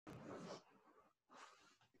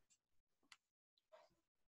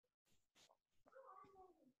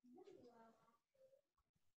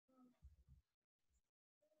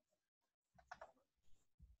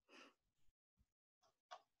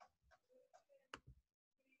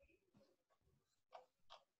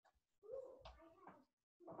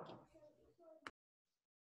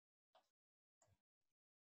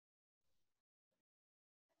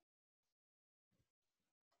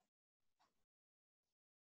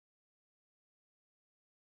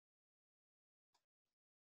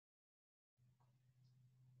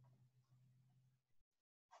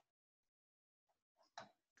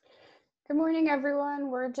Good morning, everyone.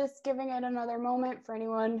 We're just giving it another moment for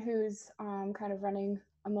anyone who's kind of running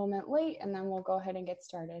a moment late, and then we'll go ahead and get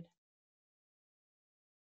started.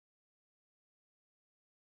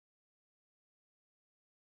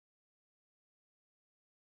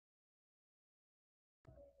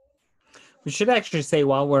 We should actually say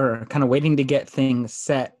while we're kind of waiting to get things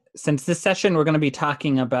set, since this session we're going to be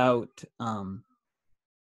talking about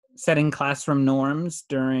setting classroom norms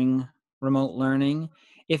during remote learning.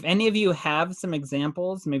 If any of you have some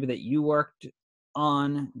examples, maybe that you worked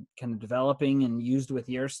on kind of developing and used with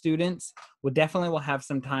your students, we definitely will have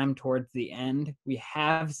some time towards the end. We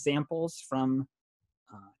have samples from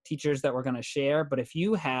teachers that we're going to share, but if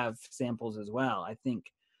you have samples as well, I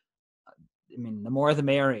mean, the more the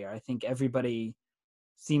merrier. I think everybody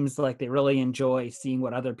seems like they really enjoy seeing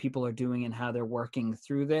what other people are doing and how they're working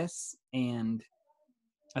through this. And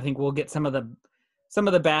I think we'll get some of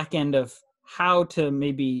the back end of how to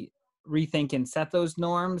maybe rethink and set those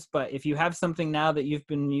norms. But if you have something now that you've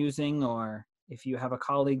been using, or if you have a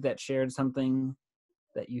colleague that shared something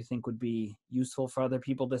that you think would be useful for other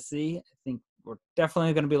people to see, I think we're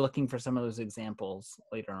definitely going to be looking for some of those examples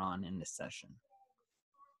later on in this session.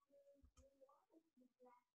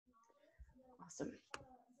 Awesome.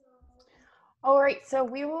 All right, so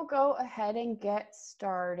we will go ahead and get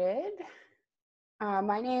started.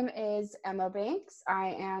 My name is Emma Banks.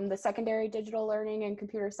 I am the Secondary Digital Learning and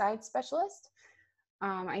Computer Science Specialist.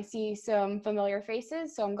 I see some familiar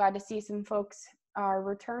faces, so I'm glad to see some folks are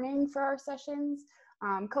returning for our sessions.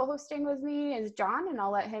 Co-hosting with me is John, and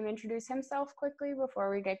I'll let him introduce himself quickly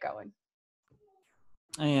before we get going.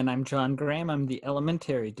 And I'm John Graham. I'm the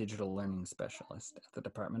Elementary Digital Learning Specialist at the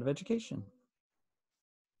Department of Education.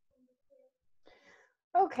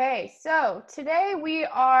 Okay, so today we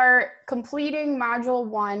are completing Module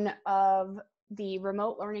 1 of the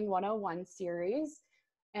Remote Learning 101 series.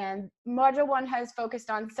 And Module 1 has focused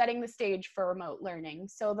on setting the stage for remote learning.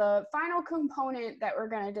 So the final component that we're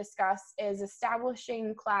going to discuss is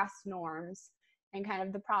establishing class norms and kind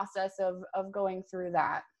of the process of going through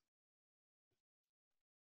that.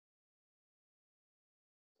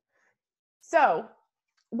 So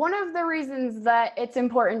one of the reasons that it's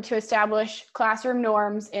important to establish classroom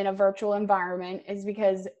norms in a virtual environment is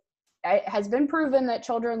because it has been proven that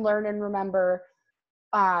children learn and remember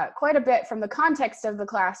quite a bit from the context of the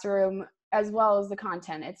classroom as well as the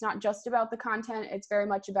content. It's not just about the content, it's very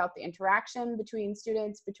much about the interaction between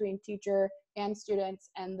students, between teacher and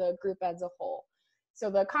students, and the group as a whole. So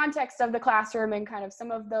the context of the classroom and kind of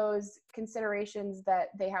some of those considerations that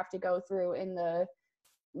they have to go through in the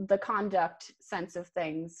conduct sense of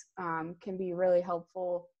things can be really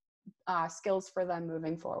helpful skills for them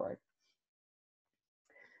moving forward.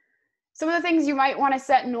 Some of the things you might want to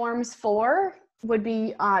set norms for would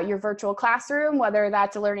be your virtual classroom, whether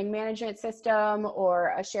that's a learning management system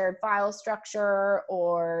or a shared file structure,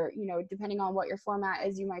 or, you know, depending on what your format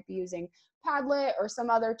is, you might be using Padlet or some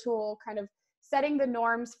other tool. Kind of setting the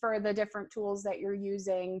norms for the different tools that you're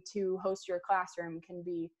using to host your classroom can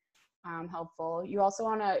be helpful. You also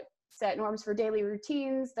want to set norms for daily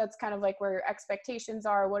routines. That's kind of like where your expectations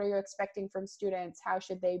are. What are you expecting from students? How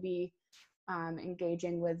should they be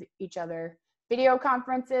engaging with each other? Video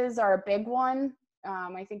conferences are a big one.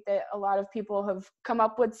 I think that a lot of people have come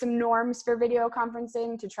up with some norms for video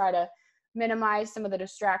conferencing to try to minimize some of the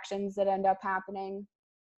distractions that end up happening.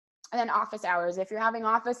 And then office hours. If you're having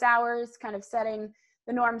office hours, kind of setting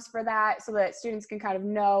the norms for that so that students can kind of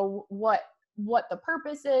know what the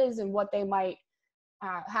purpose is and what they might,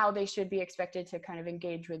 how they should be expected to kind of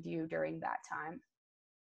engage with you during that time.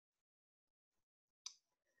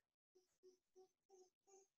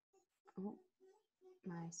 Oh,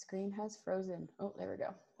 my screen has frozen. Oh, there we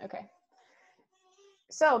go. Okay.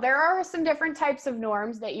 So there are some different types of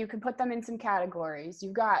norms that you can put them in some categories.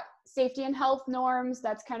 You've got safety and health norms.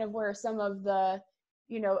 That's kind of where some of the,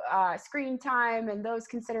 you know, screen time and those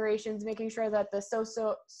considerations, making sure that the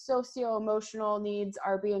socio-emotional needs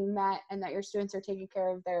are being met and that your students are taking care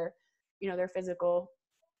of their, you know, their physical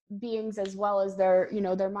beings as well as their, you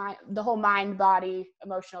know, their mind, the whole mind, body,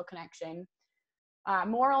 emotional connection.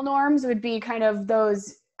 Moral norms would be kind of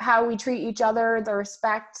those, how we treat each other, the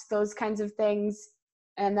respect, those kinds of things.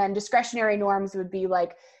 And then discretionary norms would be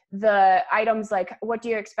like the items like what do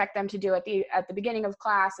you expect them to do at the beginning of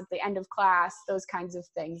class, at the end of class, those kinds of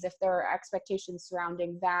things. If there are expectations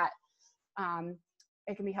surrounding that,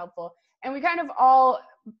 it can be helpful. And we kind of all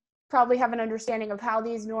probably have an understanding of how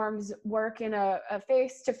these norms work in a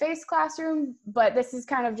face-to-face classroom, but this is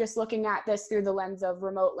kind of just looking at this through the lens of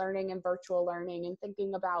remote learning and virtual learning and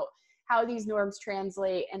thinking about how these norms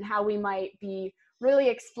translate and how we might be really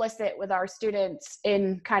explicit with our students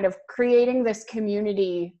in kind of creating this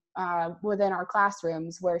community within our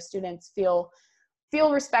classrooms where students feel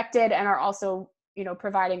respected and are also, you know,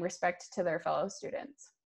 providing respect to their fellow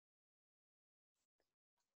students.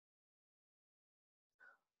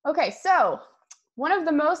 Okay, so one of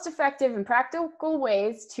the most effective and practical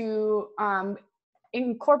ways to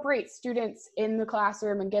incorporate students in the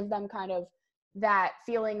classroom and give them kind of that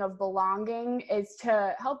feeling of belonging is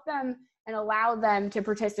to help them and allow them to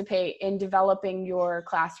participate in developing your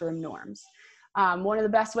classroom norms. One of the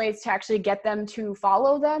best ways to actually get them to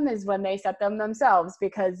follow them is when they set them themselves,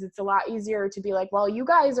 because it's a lot easier to be like, well, you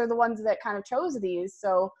guys are the ones that kind of chose these,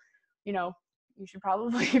 so, you know, you should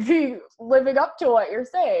probably be living up to what you're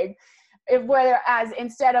saying. Whereas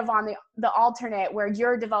instead of on the alternate where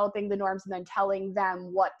you're developing the norms and then telling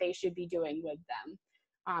them what they should be doing with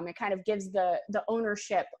them, it kind of gives the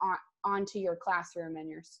ownership onto your classroom and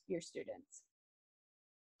your students.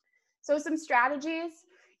 So some strategies: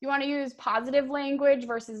 you want to use positive language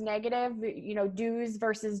versus negative, you know, do's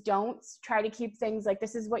versus don'ts. Try to keep things like,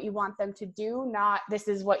 this is what you want them to do, not this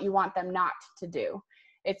is what you want them not to do.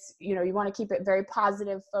 It's, you know, you want to keep it very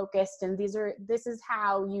positive focused, and this is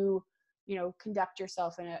how you know, conduct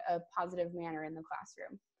yourself in a positive manner in the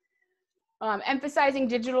classroom. Emphasizing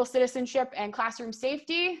digital citizenship and classroom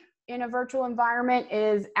safety in a virtual environment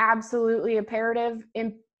is absolutely imperative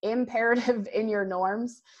in your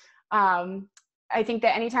norms. I think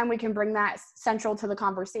that anytime we can bring that central to the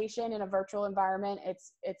conversation in a virtual environment,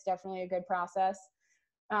 it's definitely a good process.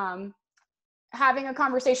 Having a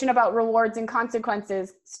conversation about rewards and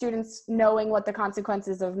consequences, students knowing what the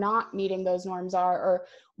consequences of not meeting those norms are, or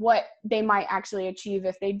what they might actually achieve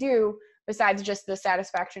if they do, besides just the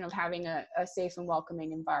satisfaction of having a safe and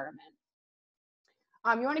welcoming environment.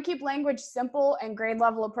 You want to keep language simple and grade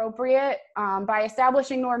level appropriate. By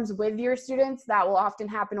establishing norms with your students, that will often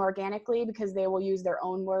happen organically because they will use their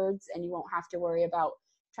own words and you won't have to worry about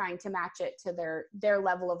trying to match it to their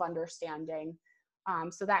level of understanding.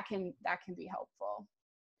 So that can be helpful.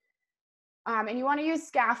 And you want to use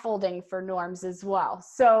scaffolding for norms as well.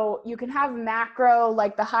 So you can have macro,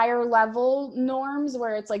 like the higher level norms,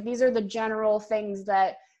 where it's like, these are the general things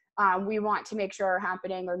that we want to make sure are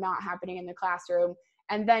happening or not happening in the classroom.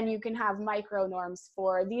 And then you can have micro norms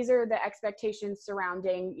for, these are the expectations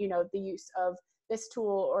surrounding, you know, the use of this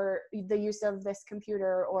tool or the use of this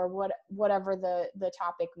computer or whatever the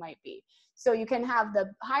topic might be. So you can have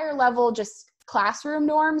the higher level, just classroom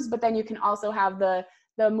norms, but then you can also have the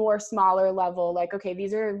more smaller level, like, okay,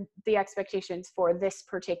 these are the expectations for this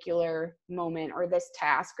particular moment or this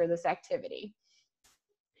task or this activity.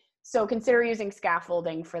 So consider using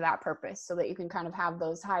scaffolding for that purpose so that you can kind of have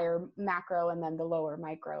those higher macro and then the lower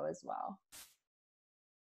micro as well.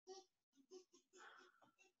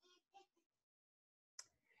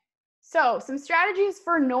 So some strategies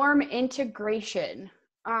for norm integration.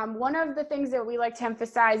 One of the things that we like to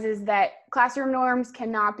emphasize is that classroom norms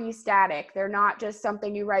cannot be static. They're not just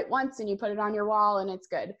something you write once and you put it on your wall and it's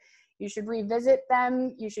good. You should revisit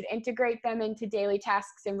them. You should integrate them into daily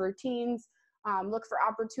tasks and routines. Look for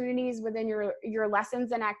opportunities within your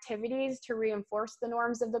lessons and activities to reinforce the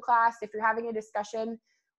norms of the class. If you're having a discussion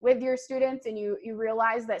with your students and you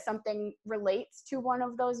realize that something relates to one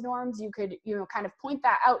of those norms, you could, you know, kind of point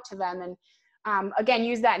that out to them and again,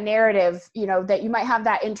 use that narrative, you know, that you might have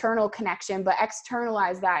that internal connection, but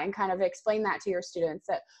externalize that and kind of explain that to your students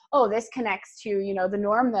that, oh, this connects to, you know, the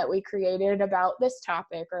norm that we created about this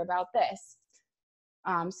topic or about this.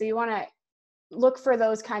 So you want to look for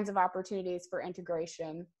those kinds of opportunities for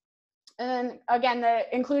integration. And again,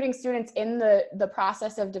 including students in the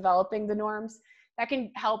process of developing the norms, that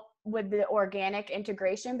can help with the organic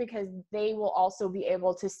integration because they will also be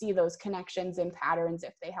able to see those connections and patterns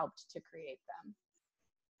if they helped to create them.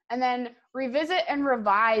 And then revisit and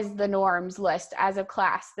revise the norms list as a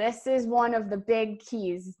class. This is one of the big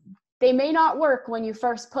keys. They may not work when you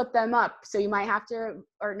first put them up, so you might have to,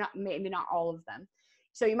 or not, maybe not all of them.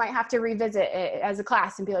 So you might have to revisit it as a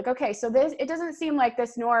class and be like, okay, so it doesn't seem like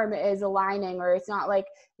this norm is aligning, or it's not like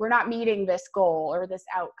we're not meeting this goal or this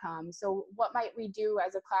outcome. So what might we do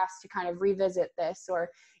as a class to kind of revisit this? Or,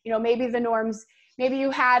 you know, maybe the norms, maybe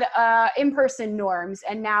you had in-person norms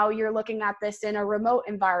and now you're looking at this in a remote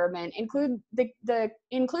environment. Include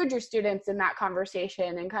your students in that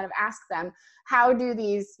conversation and kind of ask them, how do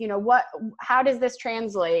these, you know, how does this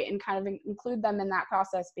translate, and kind of include them in that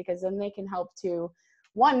process, because then they can help to,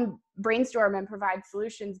 one, brainstorm and provide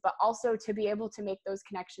solutions, but also to be able to make those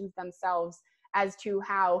connections themselves as to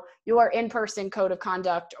how your in-person code of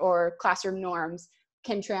conduct or classroom norms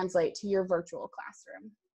can translate to your virtual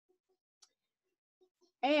classroom.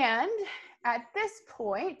 And At this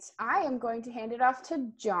point, I am going to hand it off to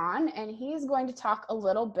John, and he's going to talk a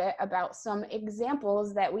little bit about some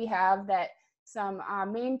examples that we have that some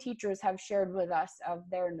main teachers have shared with us of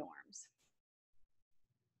their norms.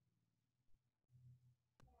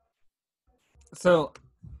 So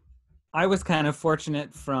I was kind of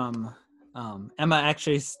fortunate from Emma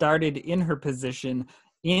actually started in her position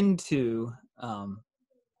into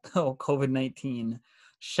COVID-19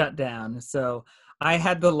 shutdown. So I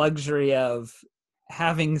had the luxury of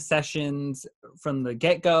having sessions from the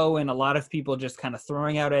get-go, and a lot of people just kind of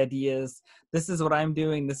throwing out ideas. This is what I'm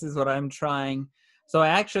doing. This is what I'm trying. So I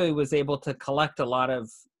actually was able to collect a lot of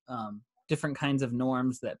different kinds of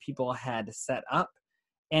norms that people had set up,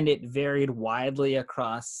 and it varied widely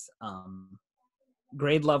across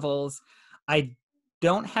grade levels. I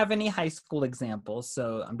don't have any high school examples,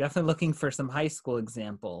 so I'm definitely looking for some high school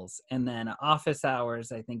examples. And then office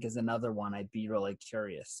hours, I think, is another one I'd be really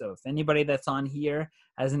curious. So if anybody that's on here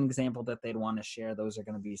has an example that they'd want to share, those are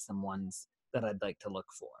going to be some ones that I'd like to look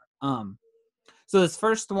for. So this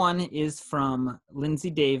first one is from Lindsay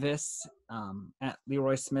Davis at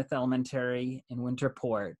Leroy Smith Elementary in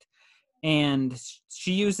Winterport. And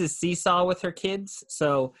she uses Seesaw with her kids.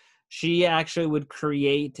 So she actually would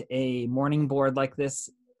create a morning board like this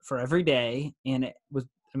for every day. And it was,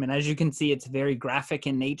 I mean, as you can see, it's very graphic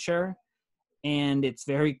in nature, and it's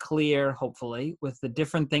very clear, hopefully, with the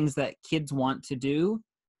different things that kids want to do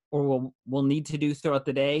or will need to do throughout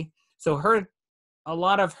the day. So a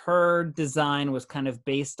lot of her design was kind of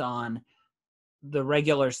based on the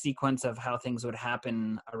regular sequence of how things would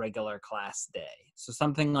happen a regular class day. So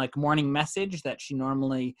something like morning message that she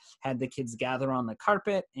normally had the kids gather on the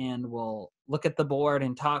carpet and will look at the board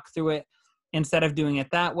and talk through it. Instead of doing it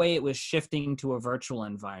that way, it was shifting to a virtual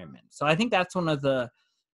environment. So I think that's one of the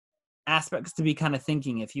aspects to be kind of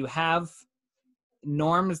thinking. If you have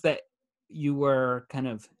norms that you were kind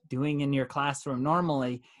of doing in your classroom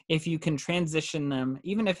normally, if you can transition them,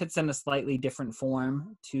 even if it's in a slightly different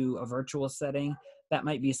form, to a virtual setting, that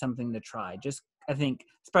might be something to try. Just, I think,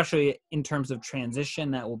 especially in terms of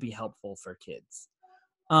transition, that will be helpful for kids.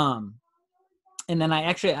 And then I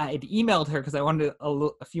had emailed her because I wanted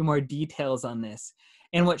a few more details on this.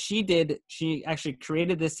 And what she did, she actually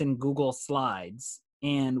created this in Google Slides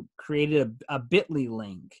and created a bit.ly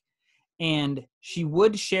link. And she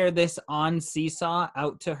would share this on Seesaw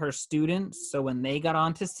out to her students. So when they got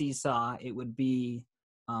onto Seesaw, it would be,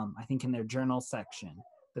 I think, in their journal section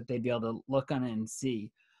that they'd be able to look on it and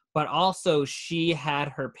see. But also she had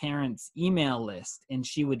her parents' email list, and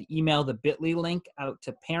she would email the bit.ly link out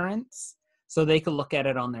to parents so they could look at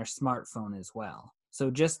it on their smartphone as well.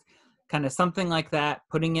 So just kind of something like that,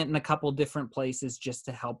 putting it in a couple different places just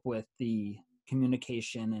to help with the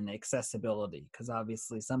communication and accessibility, because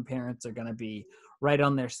obviously some parents are going to be right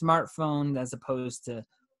on their smartphone as opposed to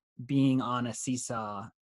being on a Seesaw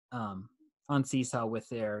with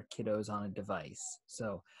their kiddos on a device.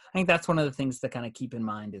 So I think that's one of the things to kind of keep in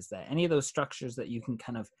mind, is that any of those structures that you can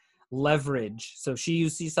kind of leverage. So she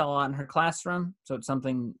used Seesaw a lot in her classroom, so it's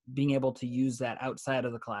something, being able to use that outside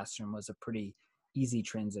of the classroom was a pretty easy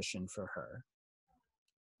transition for her.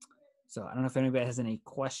 So I don't know if anybody has any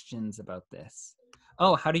questions about this.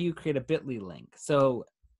 Oh, how do you create a bit.ly link? So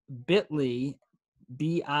bit.ly,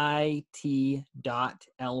 bit.ly,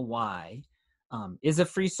 is a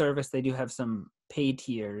free service. They do have some pay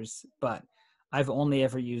tiers, but I've only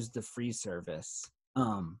ever used the free service.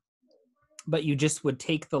 But you just would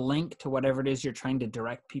take the link to whatever it is you're trying to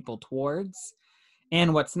direct people towards.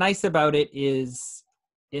 And what's nice about it is,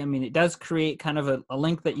 I mean, it does create kind of a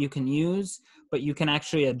link that you can use, but you can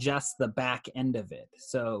actually adjust the back end of it.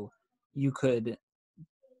 So you could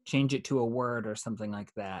change it to a word or something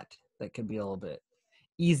like that. That could be a little bit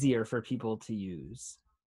easier for people to use.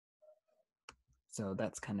 So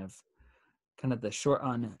that's kind of the short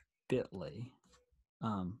on bit.ly.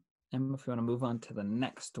 And if you want to move on to the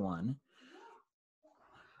next one,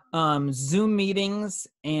 Zoom meetings,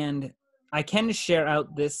 and I can share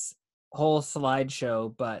out this whole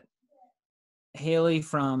slideshow, but Haley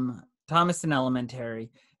from Thomaston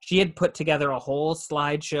Elementary, she had put together a whole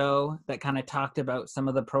slideshow that kind of talked about some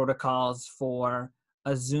of the protocols for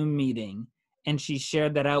a Zoom meeting, and she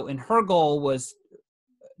shared that out, and her goal was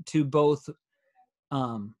to both,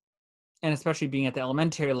 and especially being at the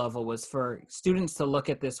elementary level, was for students to look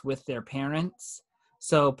at this with their parents.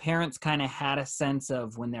 So parents kind of had a sense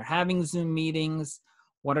of, when they're having Zoom meetings,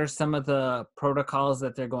 what are some of the protocols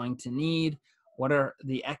that they're going to need? What are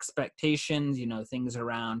the expectations, things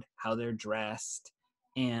around how they're dressed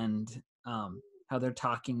and how they're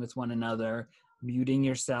talking with one another, muting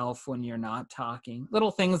yourself when you're not talking,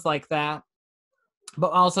 little things like that.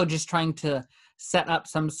 but also just trying to set up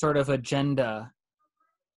some sort of agenda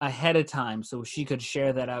ahead of time so she could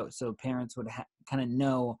share that out so parents would kind of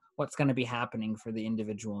know what's going to be happening for the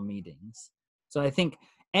individual meetings. So I think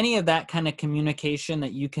any of that kind of communication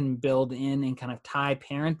that you can build in and kind of tie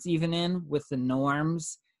parents even in with the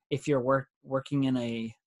norms, if you're working in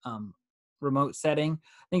a remote setting,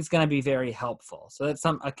 I think it's going to be very helpful. So that's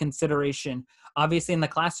a consideration. Obviously in the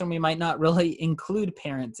classroom, we might not really include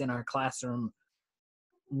parents in our classroom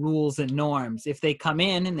rules and norms. If they come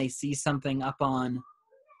in and they see something up on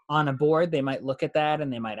a board, they might look at that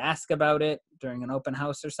and they might ask about it during an open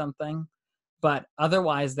house or something. But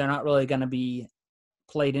otherwise, they're not really going to be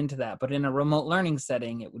played into that. But in a remote learning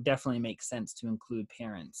setting, it would definitely make sense to include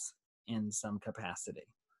parents in some capacity.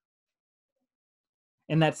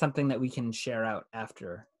 And that's something that we can share out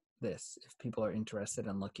after this if people are interested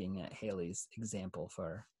in looking at Haley's example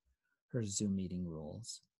for her Zoom meeting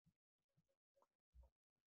rules.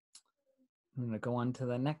 I'm going to go on to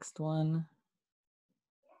the next one.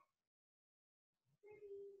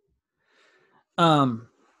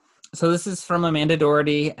 So this is from Amanda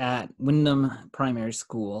Doherty at Wyndham Primary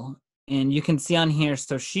School. And you can see on here,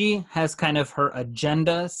 so she has kind of her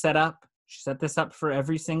agenda set up. She set this up for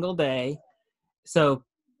every single day. So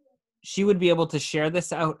she would be able to share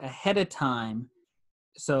this out ahead of time.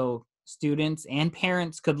 So students and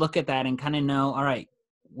parents could look at that and kind of know, all right,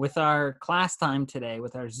 with our class time today,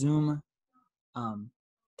 with our Zoom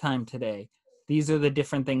time today, these are the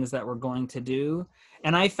different things that we're going to do.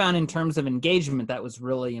 And I found in terms of engagement, that was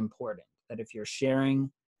really important, that if you're sharing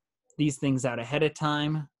these things out ahead of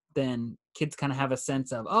time, then kids kind of have a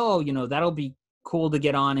sense of, oh, that'll be cool to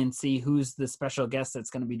get on and see who's the special guest that's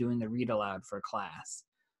going to be doing the read aloud for class.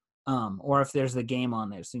 Or if there's the game on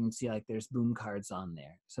there, so you can see like there's boom cards on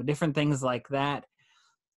there. So different things like that.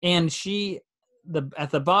 And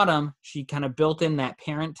at the bottom, she kind of built in that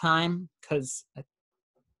parent time, because I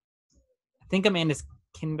think Amanda's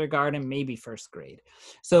kindergarten, maybe first grade.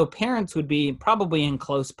 So parents would be probably in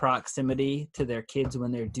close proximity to their kids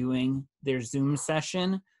when they're doing their Zoom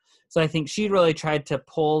session. So I think she really tried to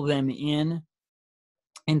pull them in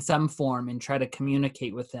some form and try to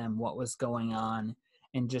communicate with them what was going on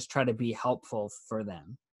and just try to be helpful for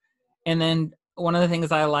them. And then one of the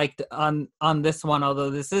things I liked on this one, although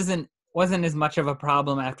this wasn't as much of a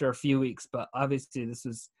problem after a few weeks, but obviously this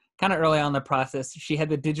was kind of early on in the process, she had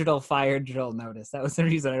the digital fire drill notice. That was the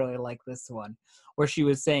reason I really liked this one, where she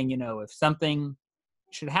was saying, if something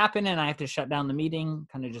should happen and I have to shut down the meeting,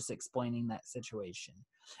 kind of just explaining that situation.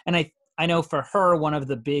 And I know for her, one of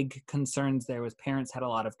the big concerns there was parents had a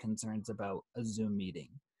lot of concerns about a Zoom meeting.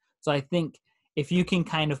 So I think if you can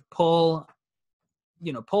kind of pull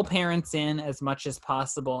parents in as much as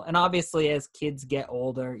possible, and obviously as kids get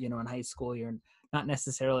older, in high school, you're not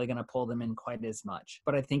necessarily going to pull them in quite as much.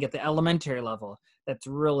 But I think at the elementary level, that's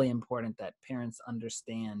really important that parents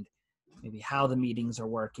understand maybe how the meetings are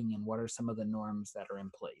working and what are some of the norms that are in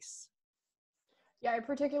place. Yeah, I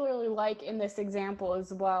particularly like in this example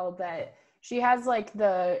as well that she has like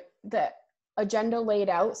the agenda laid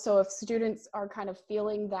out. So if students are kind of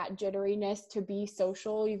feeling that jitteriness to be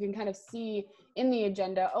social, you can kind of see in the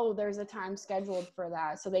agenda, oh, there's a time scheduled for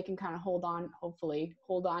that. So they can kind of hopefully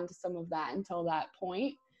hold on to some of that until that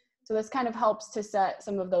point. So this kind of helps to set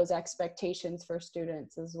some of those expectations for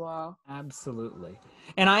students as well. Absolutely.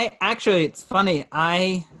 And it's funny,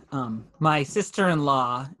 my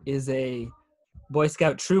sister-in-law is a Boy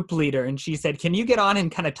Scout troop leader, and she said, can you get on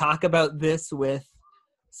and kind of talk about this with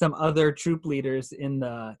some other troop leaders in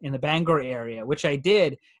the Bangor area, which I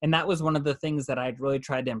did. And that was one of the things that I'd really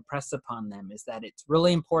tried to impress upon them, is that it's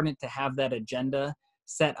really important to have that agenda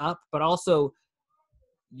set up, but also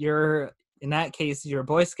in that case, your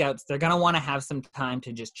Boy Scouts, they're going to want to have some time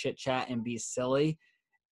to just chit chat and be silly.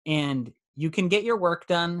 And you can get your work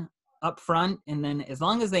done up front. And then as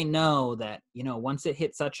long as they know that, once it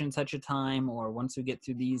hits such and such a time, or once we get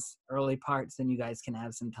through these early parts, then you guys can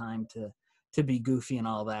have some time to be goofy and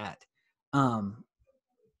all that. I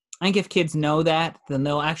think if kids know that, then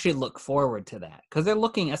they'll actually look forward to that, because they're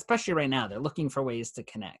looking, especially right now, they're looking for ways to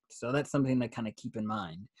connect. So that's something to kind of keep in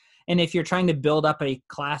mind. And if you're trying to build up a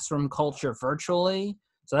classroom culture virtually,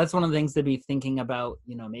 so that's one of the things to be thinking about,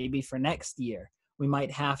 maybe for next year, we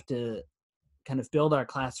might have to kind of build our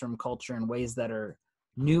classroom culture in ways that are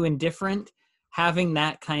new and different. Having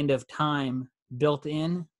that kind of time built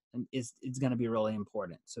in is going to be really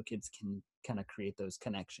important, so kids can kind of create those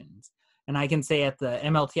connections. And I can say at the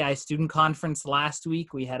MLTI student conference last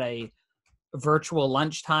week, we had a virtual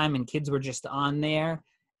lunchtime and kids were just on there.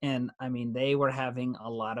 And I mean, they were having a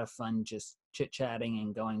lot of fun just chit-chatting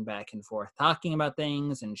and going back and forth, talking about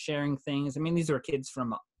things and sharing things. I mean, these were kids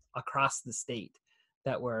from across the state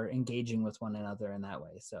that were engaging with one another in that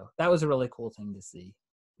way. So that was a really cool thing to see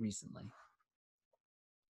recently.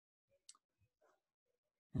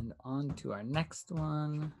 And on to our next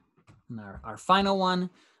one, and our final one.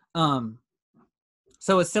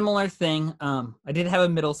 So a similar thing. I did have a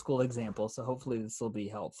middle school example, so hopefully this will be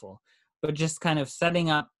helpful. But just kind of setting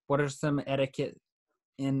up what are some etiquette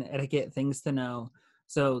things to know.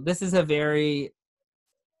 So this is a very,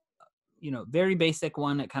 very basic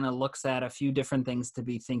one. It kind of looks at a few different things to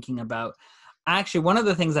be thinking about. Actually, one of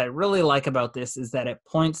the things I really like about this is that it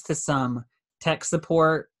points to some tech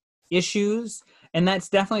support issues, and that's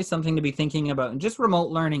definitely something to be thinking about. And just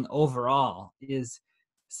remote learning overall is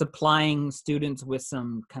supplying students with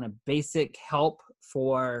some kind of basic help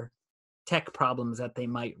for tech problems that they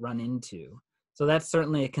might run into. So that's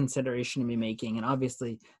certainly a consideration to be making. And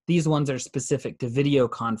obviously, these ones are specific to video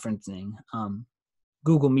conferencing,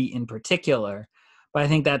 Google Meet in particular. But I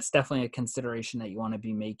think that's definitely a consideration that you want to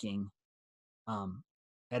be making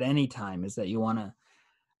at any time, is that you want to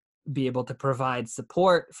be able to provide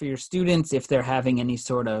support for your students if they're having any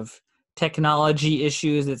sort of technology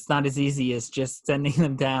issues. It's not as easy as just sending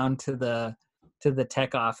them down to the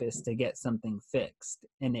tech office to get something fixed.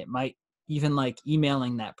 And it might, even like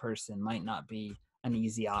emailing that person might not be an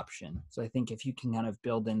easy option. So I think if you can kind of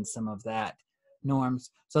build in some of that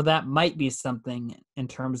norms, so that might be something in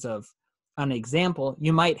terms of an example.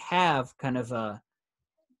 You might have kind of a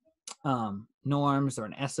norms or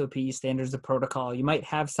an SOP, standards of protocol. You might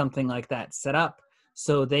have something like that set up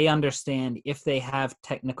so they understand if they have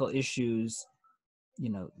technical issues,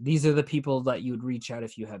 these are the people that you would reach out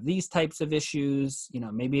if you have these types of issues.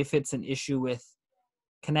 Maybe if it's an issue with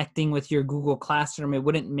connecting with your Google Classroom, it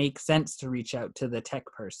wouldn't make sense to reach out to the tech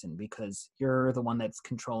person because you're the one that's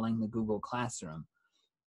controlling the Google Classroom.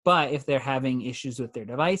 But if they're having issues with their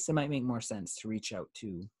device, it might make more sense to reach out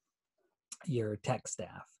to your tech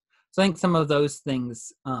staff. So I think some of those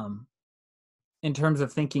things, in terms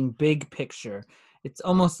of thinking big picture, it's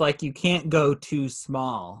almost like you can't go too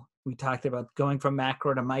small. We talked about going from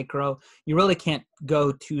macro to micro. You really can't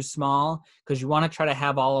go too small because you want to try to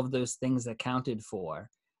have all of those things accounted for.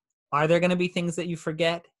 Are there going to be things that you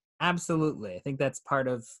forget? Absolutely. I think that's part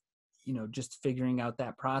of, just figuring out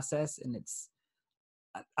that process. And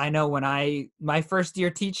I know when my first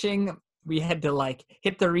year teaching, we had to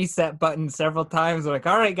hit the reset button several times. We're like,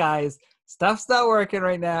 all right, guys, stuff's not working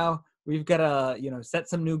right now. We've got to, set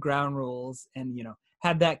some new ground rules and,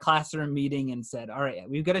 had that classroom meeting and said, all right,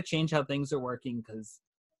 we've got to change how things are working because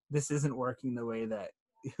this isn't working the way that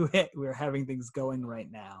we're having things going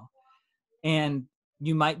right now. And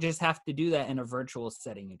you might just have to do that in a virtual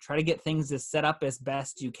setting. You try to get things as set up as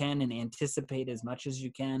best you can and anticipate as much as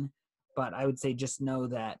you can. But I would say just know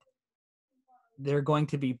that there are going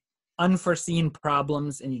to be unforeseen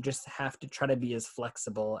problems and you just have to try to be as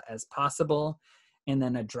flexible as possible and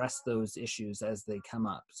then address those issues as they come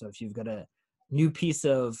up. So if you've got a new piece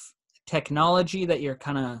of technology that you're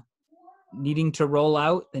kind of needing to roll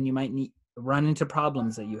out, then you might run into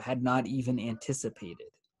problems that you had not even anticipated.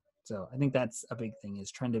 So I think that's a big thing, is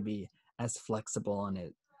trying to be as flexible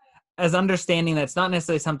and as understanding that's not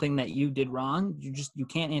necessarily something that you did wrong. You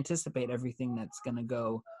can't anticipate everything that's going to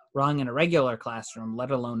go wrong in a regular classroom,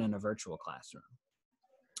 let alone in a virtual classroom.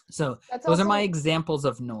 So those are my examples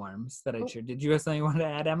of norms that I shared. Did you have something you wanted to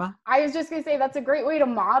add, Emma? I was just going to say that's a great way to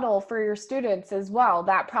model for your students as well,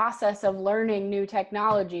 that process of learning new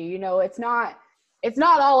technology. It's not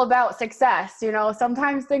all about success.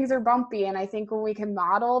 Sometimes things are bumpy. And I think when we can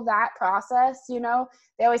model that process,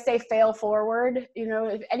 they always say fail forward.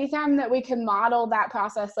 If anytime that we can model that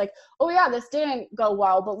process, like, oh yeah, this didn't go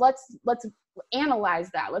well, but let's analyze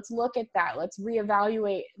that. Let's look at that. Let's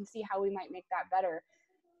reevaluate and see how we might make that better.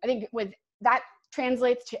 I think with that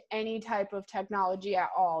translates to any type of technology at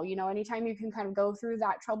all. Anytime you can kind of go through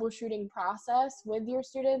that troubleshooting process with your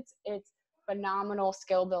students, it's phenomenal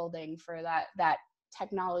skill building for that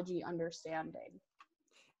technology understanding.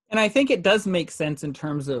 And I think it does make sense in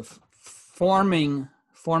terms of forming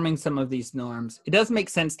some of these norms. It does make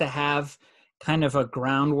sense to have kind of a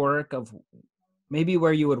groundwork of maybe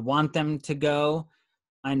where you would want them to go.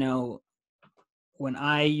 I know when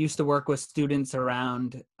I used to work with students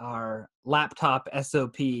around our laptop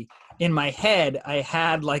SOP, in my head, I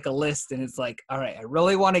had like a list and it's like, all right, I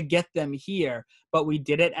really want to get them here, but we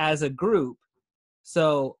did it as a group.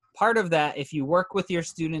 So part of that, if you work with your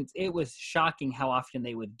students, it was shocking how often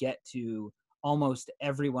they would get to almost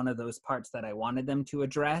every one of those parts that I wanted them to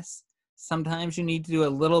address. Sometimes you need to do a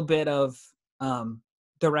little bit of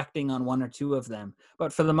directing on one or two of them.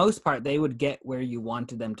 But for the most part, they would get where you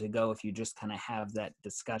wanted them to go if you just kind of have that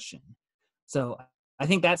discussion. So I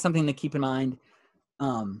think that's something to keep in mind.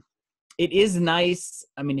 It is nice.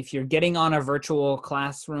 I mean, if you're getting on a virtual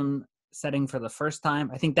classroom setting for the first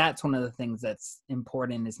time, I think that's one of the things that's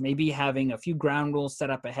important, is maybe having a few ground rules set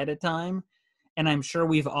up ahead of time. And I'm sure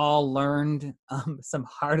we've all learned some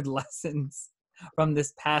hard lessons from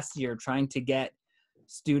this past year trying to get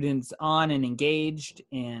students on and engaged.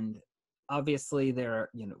 And obviously there are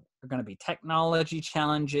going to be technology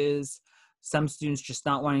challenges, some students just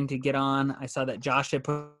not wanting to get on. I saw that Josh had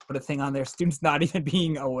put a thing on there, students not even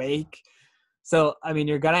being awake. So I mean,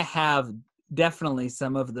 you're going to have definitely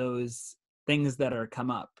some of those things that are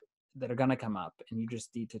going to come up, and you just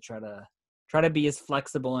need to try to be as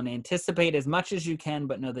flexible and anticipate as much as you can,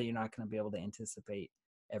 but know that you're not going to be able to anticipate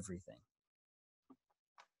everything.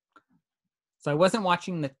 So I wasn't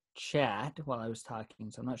watching the chat while I was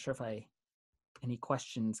talking, so I'm not sure if any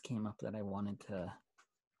questions came up that I wanted to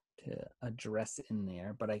address in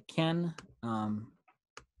there, but I can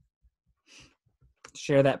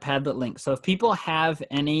share that Padlet link. So if people have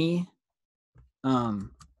any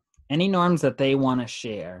norms that they want to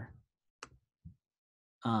share,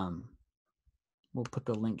 we'll put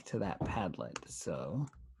the link to that Padlet. So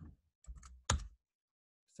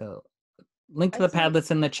link to the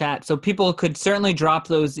Padlets in the chat. So people could certainly drop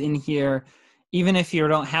those in here, even if you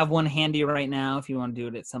don't have one handy right now. If you want to do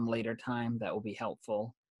it at some later time, that will be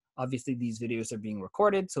helpful. Obviously, these videos are being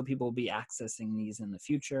recorded, so people will be accessing these in the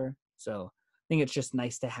future. So I think it's just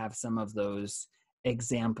nice to have some of those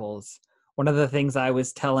examples. One of the things I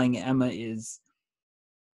was telling Emma is,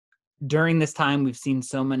 during this time, we've seen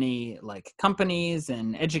so many like companies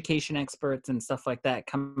and education experts and stuff like that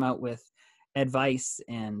come out with advice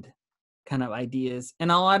and kind of ideas.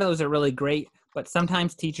 And a lot of those are really great, but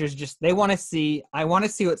sometimes teachers I want to see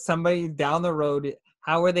what somebody down the road,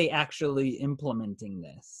 how are they actually implementing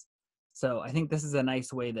this? So I think this is a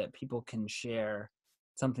nice way that people can share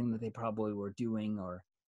something that they probably were doing, or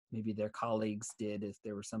maybe their colleagues did if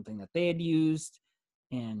there was something that they had used,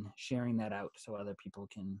 and sharing that out so other people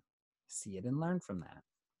can see it and learn from that.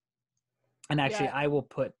 And actually, I will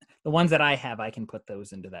put the ones that I have, I can put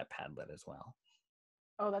those into that Padlet as well.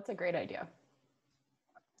 Oh, that's a great idea.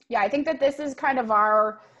 Yeah, I think that this is kind of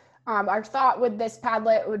our thought with this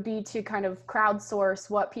Padlet would be to kind of crowdsource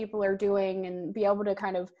what people are doing and be able to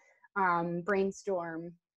kind of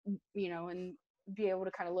brainstorm, and be able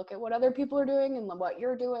to kind of look at what other people are doing and what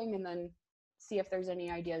you're doing, and then see if there's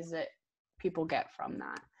any ideas that people get from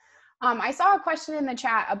that. I saw a question in the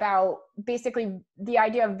chat about basically the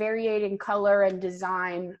idea of varying color and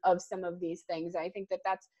design of some of these things. I think that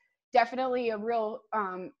that's definitely a real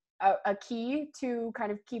a key to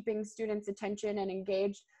kind of keeping students' attention and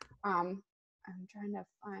engaged. I'm trying to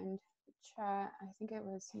find the chat. I think it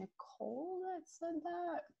was Nicole that said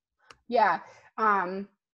that. Yeah.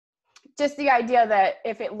 Just the idea that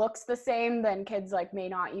if it looks the same, then kids may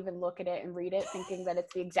not even look at it and read it thinking that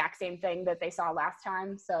it's the exact same thing that they saw last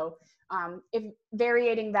time. So if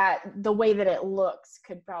varying that, the way that it looks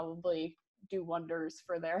could probably do wonders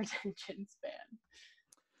for their attention span.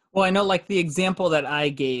 Well, I know the example that I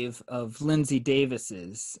gave of Lindsay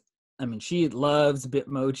Davis's, I mean, she loves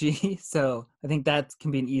Bitmoji. So I think that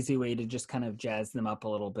can be an easy way to just kind of jazz them up a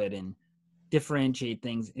little bit and differentiate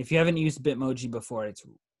things. If you haven't used Bitmoji before,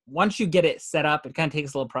 once you get it set up, it kind of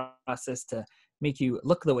takes a little process to make you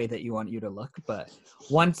look the way that you want you to look. But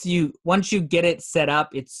once you get it set up,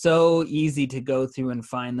 it's so easy to go through and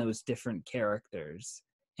find those different characters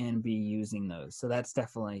and be using those. So that's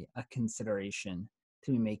definitely a consideration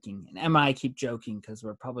to be making. And Emma, I keep joking because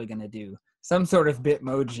we're probably going to do some sort of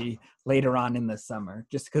Bitmoji later on in the summer,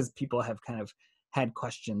 just because people have kind of had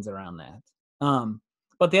questions around that.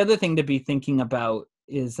 But the other thing to be thinking about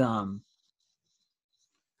is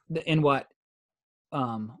in what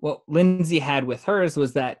Lindsay had with hers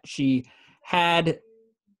was that she had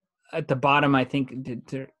at the bottom, I think,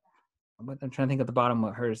 I'm trying to think at the bottom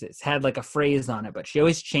what hers is. It had a phrase on it, but she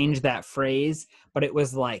always changed that phrase, but it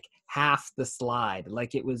was half the slide.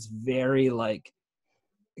 It was very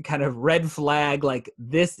kind of red flag,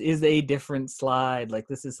 this is a different slide,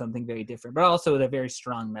 this is something very different, but also with a very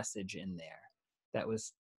strong message in there. That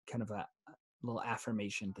was kind of a little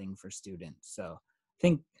affirmation thing for students. So I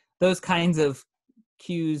think those kinds of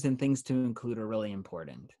cues and things to include are really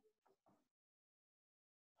important.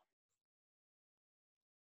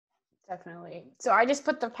 Definitely. So I just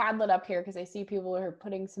put the Padlet up here because I see people are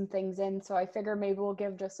putting some things in. So I figure maybe we'll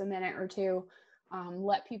give just a minute or two,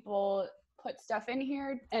 let people put stuff in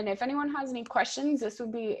here. And if anyone has any questions, this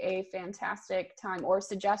would be a fantastic time, or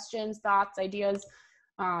suggestions, thoughts, ideas.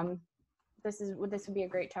 This would be a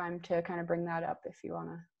great time to kind of bring that up if you want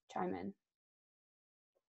to chime in.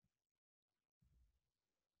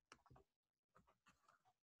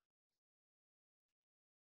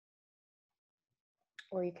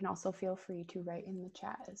 Or you can also feel free to write in the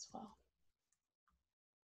chat as well.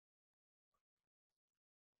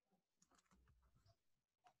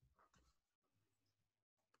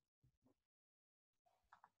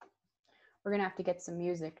 We're gonna have to get some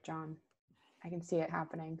music, John. I can see it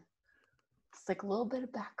happening. It's like a little bit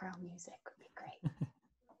of background music would be great.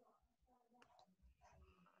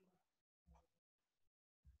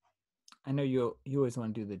 I know you always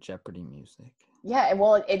want to do the Jeopardy music. Yeah,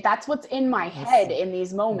 well, that's what's in my head in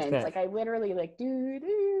these moments. Like I literally like do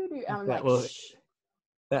do do. I'm like, shh.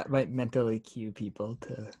 That might mentally cue people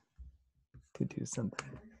to do something.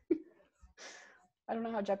 I don't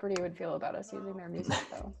know how Jeopardy would feel about us using their music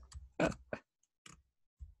though.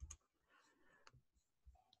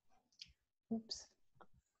 Oops.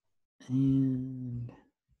 And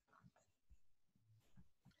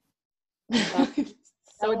that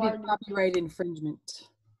would be copyright infringement.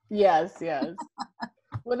 Yes, yes.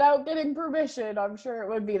 Without getting permission, I'm sure it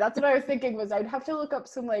would be. That's what I was thinking, was I'd have to look up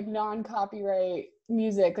some like non-copyright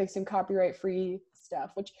music, like some copyright-free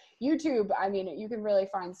stuff, which YouTube, I mean, you can really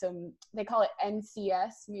find some, they call it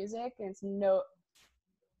NCS music, and it's no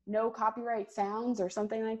copyright sounds or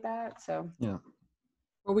something like that. So yeah.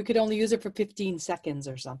 Or we could only use it for 15 seconds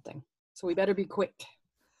or something. So we better be quick.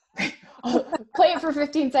 Play it for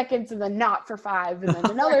 15 seconds and then not for 5, and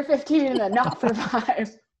then another 15 and then not for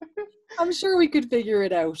 5. I'm sure we could figure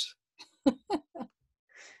it out.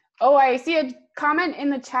 Oh, I see a comment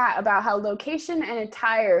in the chat about how location and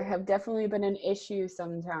attire have definitely been an issue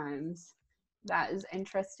sometimes. That is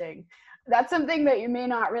interesting. That's something that you may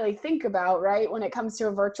not really think about, right? When it comes to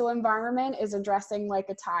a virtual environment, is addressing like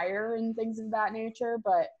attire and things of that nature,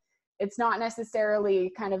 but it's not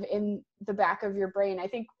necessarily kind of in the back of your brain. I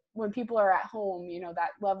think when people are at home, you know,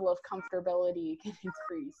 that level of comfortability can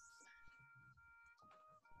increase.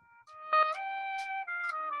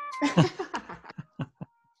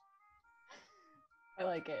 I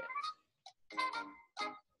like it.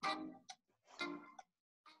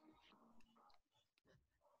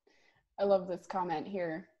 I love this comment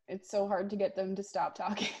here. It's so hard to get them to stop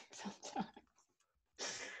talking sometimes.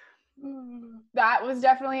 That was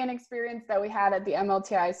definitely an experience that we had at the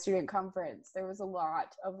MLTI student conference. There was a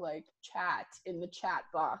lot of like chat in the chat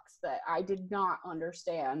box that I did not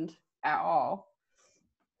understand at all.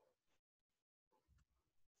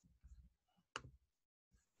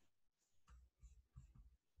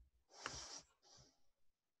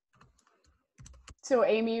 So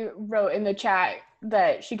Amy wrote in the chat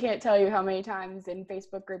that she can't tell you how many times in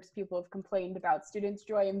Facebook groups people have complained about students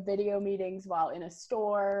joining video meetings while in a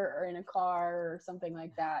store or in a car or something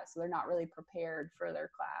like that. So they're not really prepared for their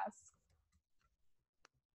class.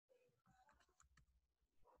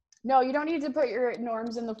 No, you don't need to put your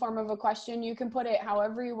norms in the form of a question. You can put it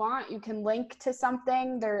however you want. You can link to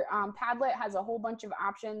something. Their Padlet has a whole bunch of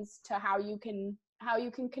options to how you can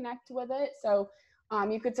connect with it. So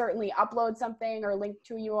you could certainly upload something or link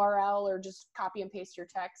to a URL or just copy and paste your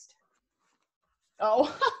text.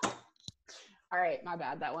 Oh, all right, my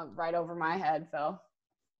bad. That went right over my head, Phil.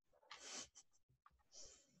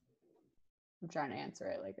 I'm trying to answer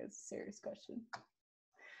it like it's a serious question.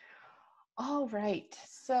 All right,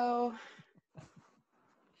 so.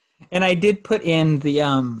 And I did put in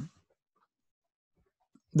the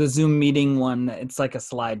Zoom meeting one. It's like a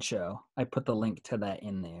slideshow. I put the link to that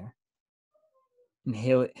in there. And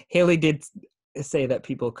Haley did say that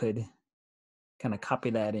people could kind of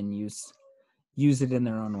copy that and use it in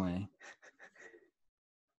their own way.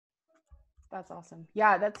 That's awesome.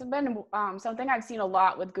 Yeah, that's been something I've seen a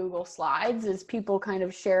lot with Google Slides, is people kind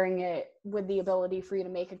of sharing it with the ability for you to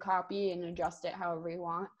make a copy and adjust it however you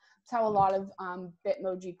want. That's how a lot of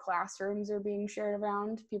Bitmoji classrooms are being shared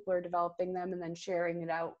around. People are developing them and then sharing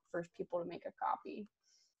it out for people to make a copy.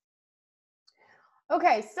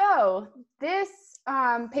 Okay, so this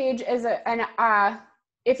page is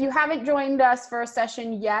if you haven't joined us for a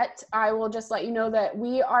session yet, I will just let you know that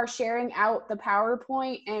we are sharing out the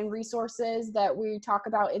PowerPoint and resources that we talk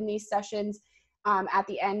about in these sessions at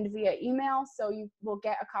the end via email. So you will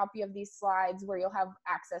get a copy of these slides where you'll have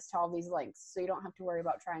access to all these links. So you don't have to worry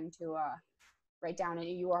about trying to write down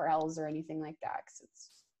any URLs or anything like that, because it's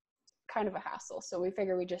kind of a hassle. So we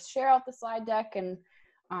figure we just share out the slide deck and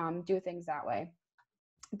do things that way.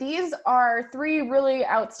 These are 3 really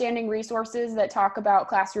outstanding resources that talk about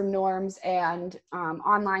classroom norms and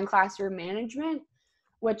online classroom management,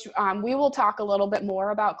 which we will talk a little bit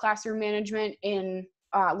more about classroom management in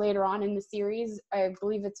later on in the series. I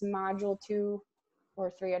believe it's module 2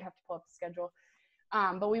 or 3. I'd have to pull up the schedule.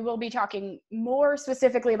 But we will be talking more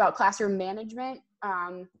specifically about classroom management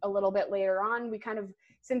a little bit later on. We kind of,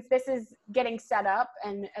 since this is getting set up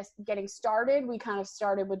and getting started, we kind of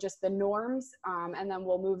started with just the norms, and then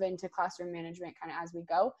we'll move into classroom management kind of as we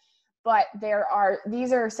go. But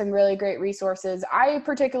these are some really great resources. I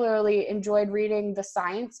particularly enjoyed reading the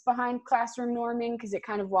science behind classroom norming, because it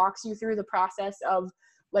kind of walks you through the process of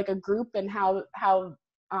like a group and how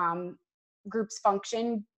groups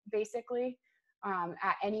function basically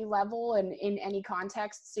at any level and in any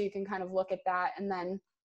context. So you can kind of look at that, and then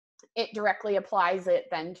it directly applies it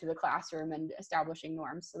then to the classroom and establishing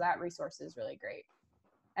norms. So that resource is really great.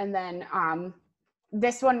 And then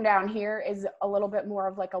this one down here is a little bit more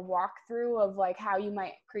of like a walkthrough of like how you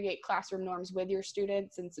might create classroom norms with your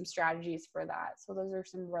students and some strategies for that. So those are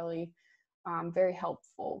some really very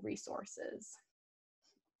helpful resources.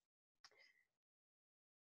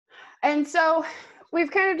 And so we've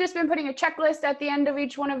kind of just been putting a checklist at the end of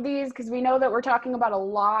each one of these, because we know that we're talking about a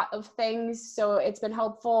lot of things. So it's been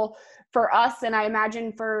helpful for us, and I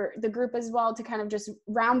imagine for the group as well, to kind of just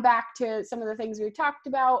round back to some of the things we talked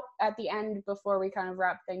about at the end before we kind of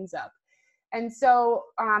wrap things up. And so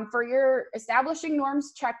for your establishing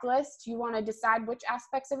norms checklist, you want to decide which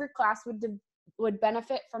aspects of your class would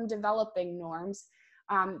benefit from developing norms.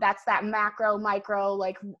 That's that macro, micro,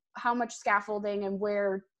 like how much scaffolding and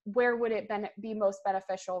where would it be most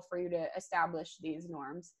beneficial for you to establish these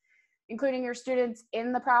norms, including your students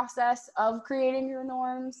in the process of creating your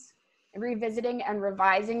norms, revisiting and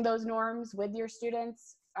revising those norms with your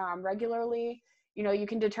students regularly. You know, you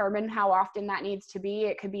can determine how often that needs to be.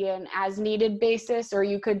 It could be an as needed basis, or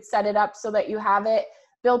you could set it up so that you have it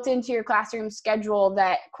built into your classroom schedule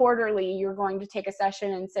that quarterly you're going to take a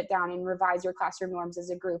session and sit down and revise your classroom norms as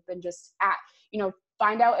a group, and just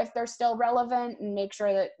find out if they're still relevant and make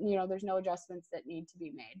sure that, there's no adjustments that need to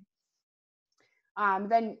be made.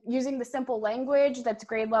 Then using the simple language that's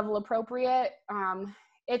grade level appropriate.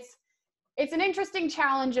 It's an interesting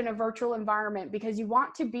challenge in a virtual environment, because you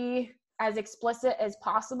want to be as explicit as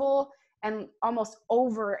possible and almost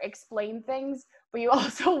over explain things, but you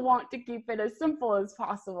also want to keep it as simple as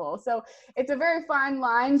possible. So it's a very fine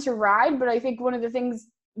line to ride, but I think one of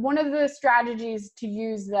the strategies to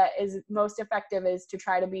use that is most effective is to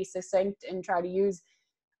try to be succinct and try to use,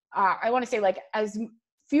 I want to say, like as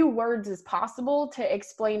few words as possible to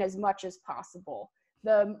explain as much as possible.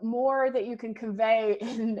 The more that you can convey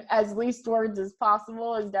in as least words as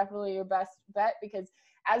possible is definitely your best bet, because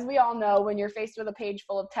as we all know, when you're faced with a page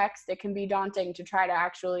full of text, it can be daunting to try to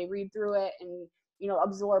actually read through it and,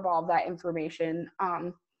 absorb all of that information.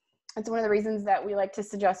 It's one of the reasons that we like to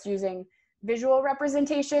suggest using visual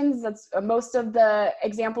representations. That's most of the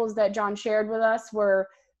examples that John shared with us were,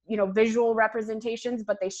 visual representations,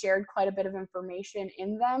 but they shared quite a bit of information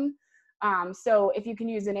in them. So if you can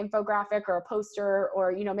use an infographic or a poster,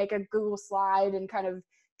 or, make a Google slide and kind of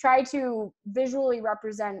try to visually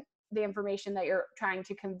represent the information that you're trying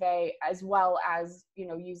to convey, as well as,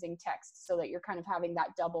 using text, so that you're kind of having that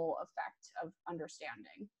double effect of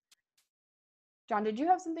understanding. John, did you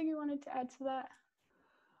have something you wanted to add to that?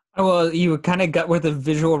 Well, you kind of got with the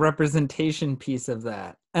visual representation piece of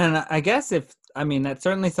that. And I guess that's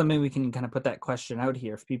certainly something we can kind of put that question out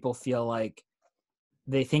here. If people feel like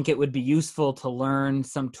they think it would be useful to learn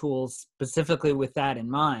some tools specifically with that in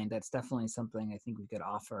mind, that's definitely something I think we could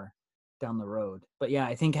offer down the road. But yeah,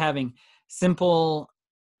 I think having simple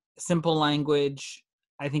language,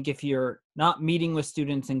 I think if you're not meeting with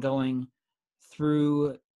students and going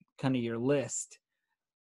through kind of your list,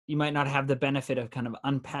 you might not have the benefit of kind of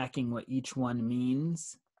unpacking what each one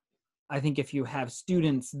means. I think if you have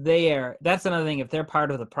students there, that's another thing. If they're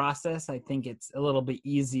part of the process, I think it's a little bit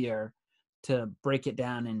easier to break it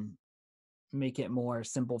down and make it more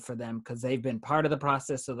simple for them, because they've been part of the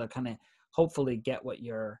process. So they'll kind of hopefully get what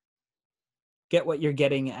you're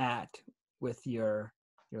getting at with your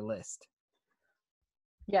list.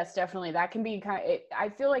 Yes, definitely. That can be I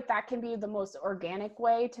feel like that can be the most organic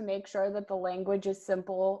way to make sure that the language is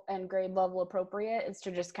simple and grade level appropriate, is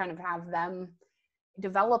to just kind of have them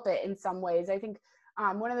develop it in some ways. I think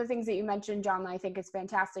one of the things that you mentioned, John, that I think is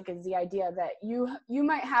fantastic, is the idea that you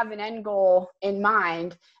might have an end goal in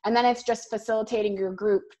mind, and then it's just facilitating your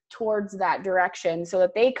group towards that direction so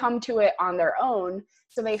that they come to it on their own,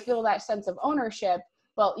 so they feel that sense of ownership.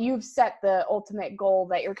 Well, you've set the ultimate goal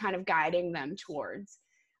that you're kind of guiding them towards.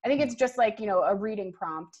 I think it's just like, a reading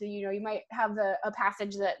prompt. You might have a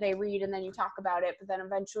passage that they read and then you talk about it, but then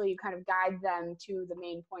eventually you kind of guide them to the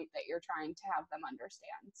main point that you're trying to have them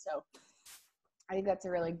understand. So I think that's a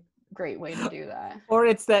really great way to do that. Or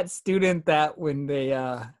it's that student that when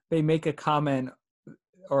they make a comment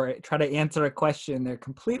or try to answer a question, they're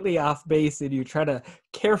completely off base, and you try to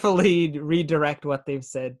carefully redirect what they've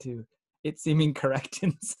said to it seeming correct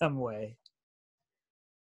in some way.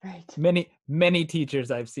 Right. Many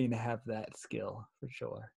teachers I've seen have that skill for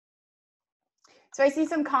sure. So I see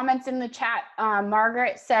some comments in the chat.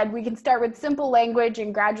 Margaret said we can start with simple language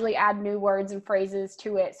and gradually add new words and phrases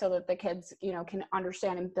to it so that the kids, can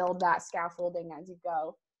understand and build that scaffolding as you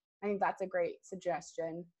go. I think that's a great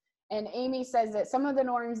suggestion. And Amy says that some of the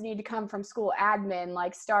norms need to come from school admin,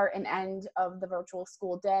 like start and end of the virtual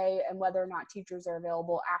school day and whether or not teachers are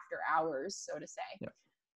available after hours, so to say. Yep.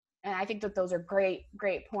 And I think that those are great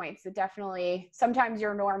points. That definitely, sometimes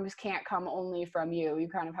your norms can't come only from you. You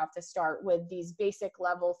kind of have to start with these basic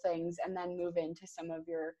level things and then move into some of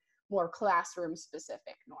your more classroom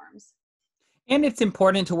specific norms. And it's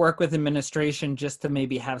important to work with administration just to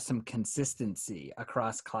maybe have some consistency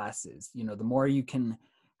across classes. The more you can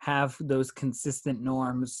have those consistent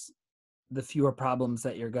norms, the fewer problems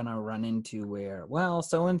that you're going to run into where, well,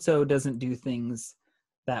 so-and-so doesn't do things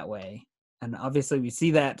that way. And obviously we see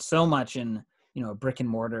that so much in, a brick and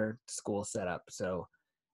mortar school setup. So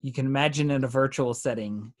you can imagine in a virtual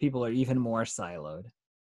setting, people are even more siloed.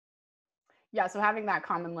 Yeah, so having that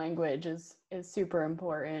common language is super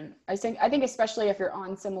important. I think especially if you're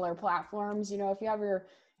on similar platforms,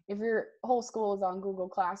 if your whole school is on Google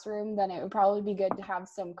Classroom, then it would probably be good to have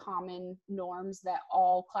some common norms that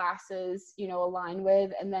all classes, align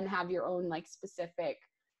with, and then have your own like specific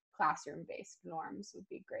classroom-based norms would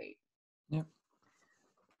be great. Yep.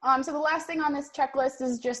 So the last thing on this checklist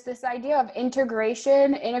is just this idea of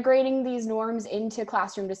integrating these norms into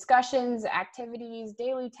classroom discussions, activities,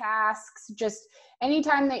 daily tasks, just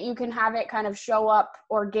anytime that you can have it kind of show up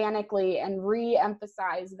organically and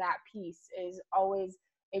re-emphasize that piece is always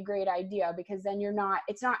a great idea, because then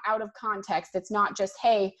it's not out of context. It's not just,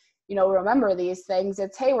 hey, remember these things.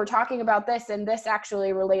 It's, hey, we're talking about this and this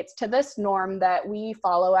actually relates to this norm that we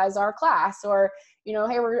follow as our class, or,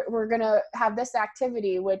 hey, we're going to have this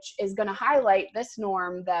activity, which is going to highlight this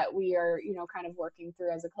norm that we are, kind of working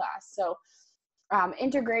through as a class. So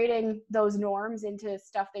integrating those norms into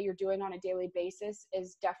stuff that you're doing on a daily basis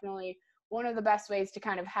is definitely one of the best ways to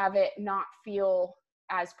kind of have it not feel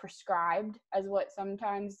as prescribed as what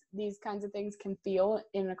sometimes these kinds of things can feel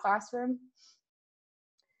in a classroom.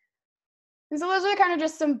 And so those are kind of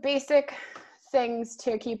just some basic things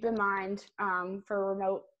to keep in mind for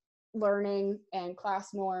remote learning and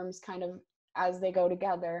class norms kind of as they go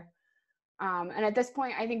together. And at this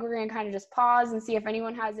point, I think we're going to kind of just pause and see if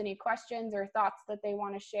anyone has any questions or thoughts that they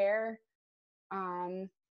want to share,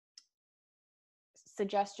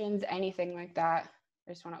 suggestions, anything like that.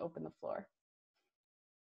 I just want to open the floor.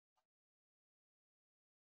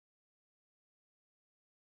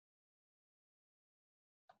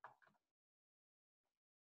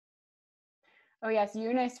 Oh yes,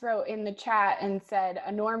 Eunice wrote in the chat and said,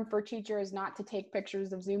 a norm for teachers not to take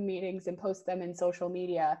pictures of Zoom meetings and post them in social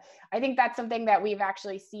media. I think that's something that we've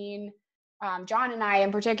actually seen, John and I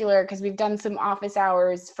in particular, because we've done some office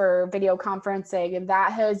hours for video conferencing, and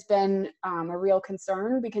that has been a real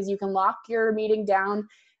concern, because you can lock your meeting down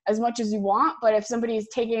as much as you want, but if somebody's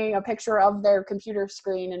taking a picture of their computer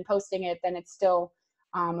screen and posting it, then it's still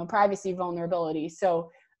a privacy vulnerability. So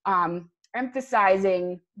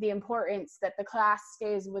emphasizing the importance that the class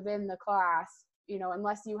stays within the class,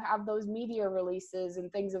 unless you have those media releases and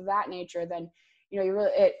things of that nature, then,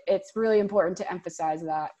 it's really important to emphasize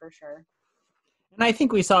that for sure. And I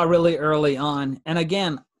think we saw really early on, and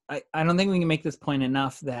again, I don't think we can make this point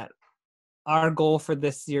enough, that our goal for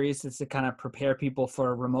this series is to kind of prepare people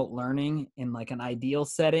for remote learning in like an ideal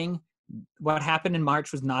setting. What happened in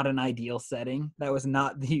March was not an ideal setting. That was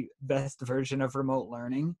not the best version of remote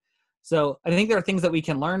learning. So I think there are things that we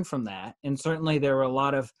can learn from that. And certainly there were a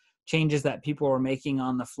lot of changes that people were making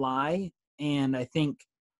on the fly. And I think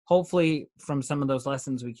hopefully from some of those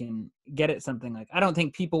lessons, we can get at something like, I don't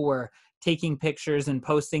think people were taking pictures and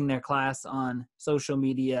posting their class on social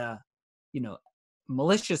media,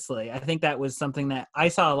 maliciously. I think that was something that I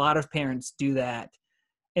saw a lot of parents do that.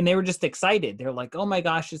 And they were just excited. They're like, oh my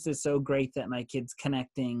gosh, this is so great that my kid's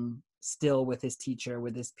connecting still with his teacher,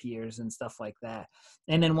 with his peers and stuff like that.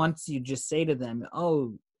 And then once you just say to them,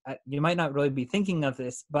 oh, you might not really be thinking of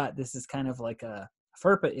this, but this is kind of like a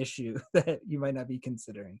FERPA issue that you might not be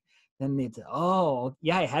considering. Then they'd say, oh,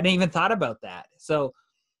 yeah, I hadn't even thought about that. So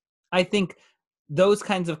I think those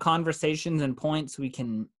kinds of conversations and points, we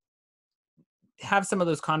can have some of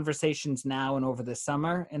those conversations now and over the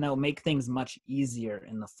summer, and that'll make things much easier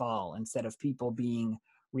in the fall, instead of people being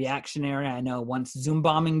reactionary. I know once Zoom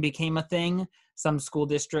bombing became a thing, some school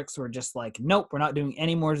districts were just like, nope, we're not doing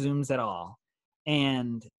any more Zooms at all.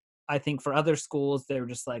 And I think for other schools, they were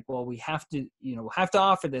just like, well, we have to, we'll have to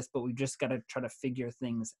offer this, but we just got to try to figure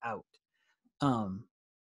things out.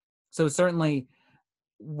 So certainly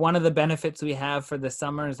one of the benefits we have for the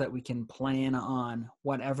summer is that we can plan on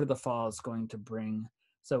whatever the fall is going to bring.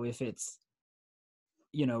 So if it's,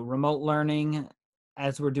 remote learning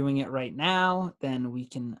as we're doing it right now, then we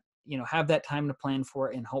can, have that time to plan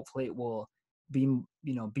for it, and hopefully it will be,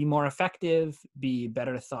 be more effective, be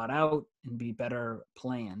better thought out, and be better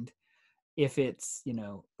planned. If it's,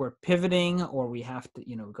 we're pivoting, or we have to,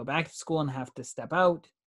 go back to school and have to step out,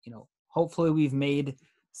 hopefully we've made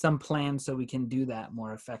some plans so we can do that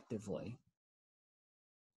more effectively.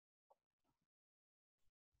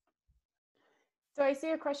 So I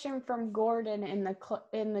see a question from Gordon in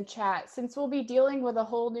the chat. Since we'll be dealing with a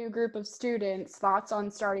whole new group of students, thoughts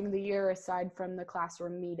on starting the year aside from the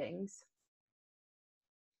classroom meetings?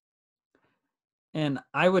 And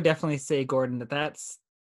I would definitely say, Gordon,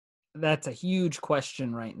 that's a huge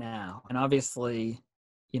question right now. And obviously,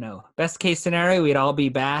 best case scenario, we'd all be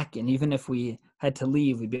back. And even if we had to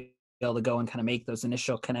leave, we'd be able to go and kind of make those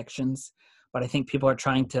initial connections. But I think people are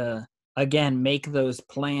trying to, again, make those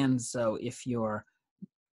plans. So if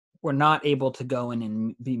we're not able to go in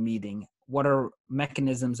and be meeting, what are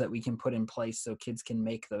mechanisms that we can put in place so kids can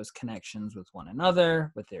make those connections with one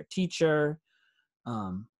another, with their teacher?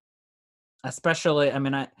 Especially,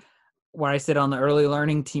 where I sit on the early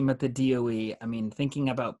learning team at the DOE, thinking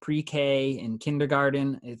about pre-K and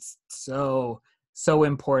kindergarten, it's so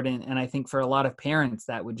important. And I think for a lot of parents,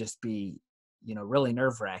 that would just be, really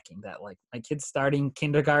nerve-wracking, that like my kid's starting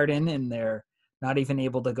kindergarten and they're not even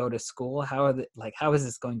able to go to school. How is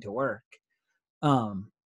this going to work? And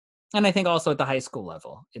I think also at the high school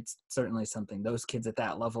level, it's certainly something. Those kids at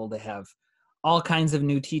that level, they have all kinds of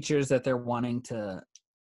new teachers that they're wanting to,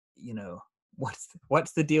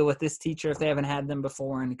 what's the deal with this teacher if they haven't had them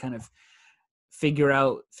before, and kind of figure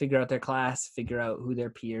out their class, figure out who their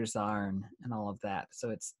peers are, and all of that. So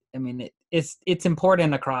it's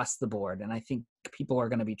important across the board. And I think people are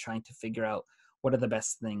going to be trying to figure out what are the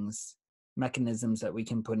best mechanisms that we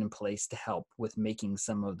can put in place to help with making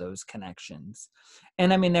some of those connections.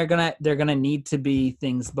 And they're gonna need to be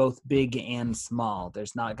things both big and small.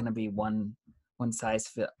 There's not going to be one size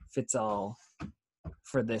fits all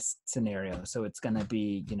for this scenario. So it's going to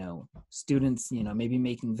be, students, maybe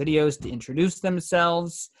making videos to introduce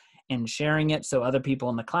themselves and sharing it so other people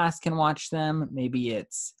in the class can watch them. Maybe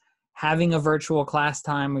it's having a virtual class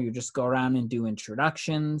time where you just go around and do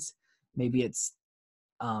introductions. Maybe it's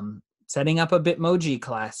setting up a Bitmoji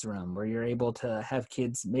classroom where you're able to have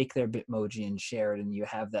kids make their Bitmoji and share it, and you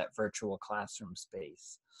have that virtual classroom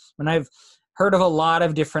space. And I've heard of a lot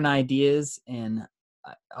of different ideas, and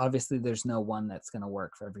obviously there's no one that's going to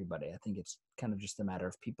work for everybody. I think it's kind of just a matter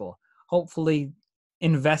of people hopefully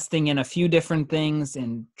investing in a few different things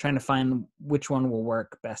and trying to find which one will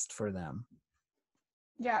work best for them.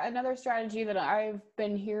 Yeah, another strategy that I've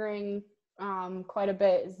been hearing quite a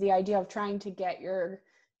bit is the idea of trying to get your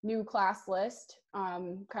new class list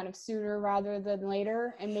kind of sooner rather than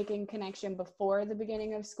later, and making connection before the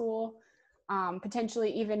beginning of school.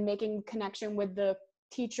 Potentially even making connection with the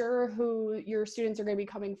teacher who your students are going to be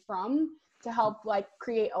coming from, to help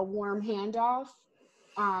create a warm handoff.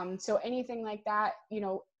 So anything like that,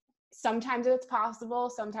 sometimes it's possible,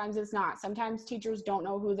 sometimes it's not. Sometimes teachers don't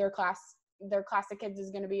know who their class of kids is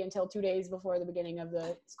going to be until 2 days before the beginning of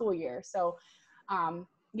the school year. So,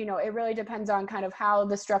 it really depends on kind of how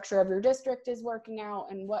the structure of your district is working out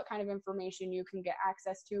and what kind of information you can get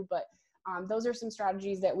access to. But those are some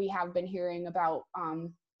strategies that we have been hearing about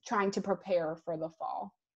trying to prepare for the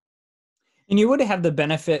fall. And you would have the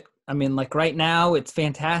benefit, right now it's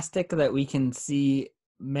fantastic that we can see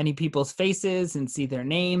many people's faces and see their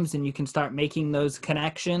names, and you can start making those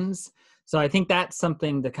connections. So I think that's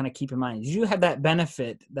something to kind of keep in mind. You have that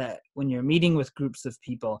benefit that when you're meeting with groups of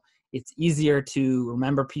people, it's easier to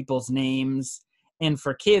remember people's names. And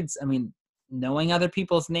for kids, knowing other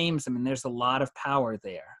people's names, there's a lot of power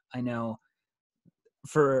there. I know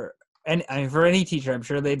for any teacher, I'm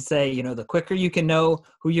sure they'd say, the quicker you can know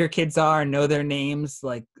who your kids are and know their names,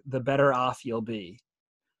 the better off you'll be.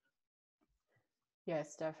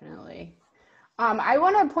 Yes, definitely. I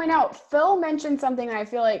want to point out, Phil mentioned something that I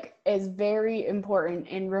feel like is very important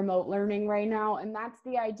in remote learning right now, and that's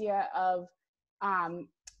the idea of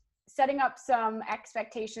setting up some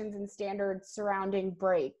expectations and standards surrounding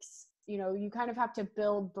breaks. You kind of have to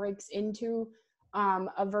build breaks into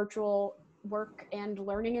a virtual work and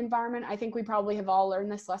learning environment. I think we probably have all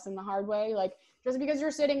learned this lesson the hard way. Like, just because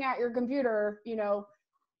you're sitting at your computer,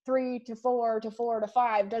 3 to 4 to 4 to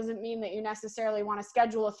 5 doesn't mean that you necessarily want to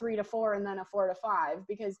schedule a 3 to 4 and then a 4 to 5,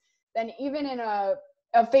 because then even in a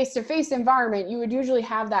face-to-face environment, you would usually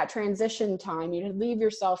have that transition time. You'd leave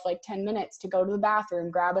yourself like 10 minutes to go to the bathroom,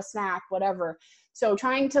 grab a snack, whatever. So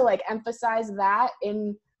trying to like emphasize that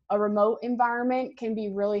in a remote environment can be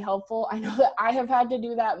really helpful. I know that I have had to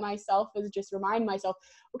do that myself, is just remind myself,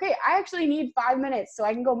 okay, I actually need 5 minutes so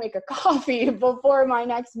I can go make a coffee before my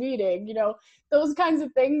next meeting. Those kinds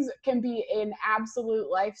of things can be an absolute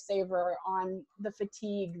lifesaver on the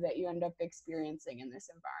fatigue that you end up experiencing in this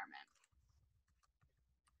environment.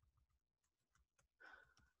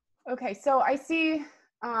 Okay, so I see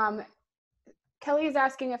Kelly is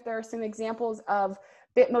asking if there are some examples of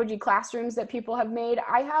Bitmoji classrooms that people have made.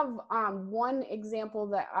 I have one example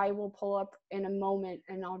that I will pull up in a moment,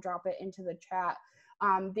 and I'll drop it into the chat.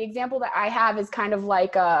 The example that I have is kind of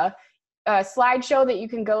like a slideshow that you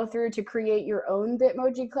can go through to create your own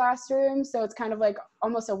Bitmoji classroom. So it's kind of like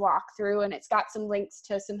almost a walkthrough, and it's got some links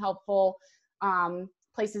to some helpful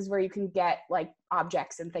places where you can get like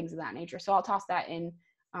objects and things of that nature. So I'll toss that in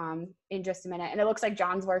just a minute. And it looks like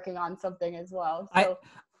John's working on something as well. So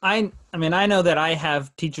I mean, I know that I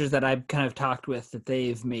have teachers that I've kind of talked with that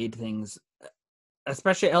they've made things,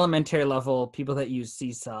 especially elementary level, people that use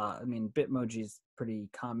Seesaw. I mean, Bitmoji is pretty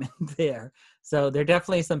common there. So there are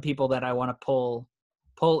definitely some people that I want to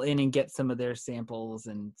pull in and get some of their samples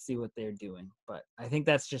and see what they're doing. But I think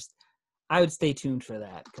that's just, I would stay tuned for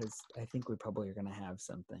that, because I think we probably are going to have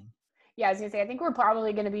something. Yeah, I was gonna say, I think we're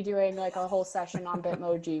probably gonna be doing like a whole session on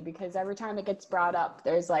Bitmoji, because every time it gets brought up,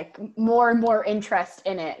 there's like more and more interest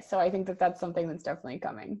in it. So I think that that's something that's definitely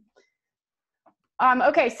coming.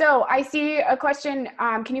 Okay, so I see a question.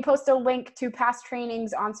 Can you post a link to past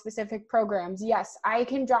trainings on specific programs? Yes, I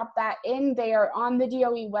can drop that in. They are on the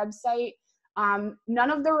DOE website.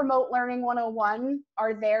 None of the Remote Learning 101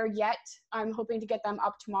 are there yet. I'm hoping to get them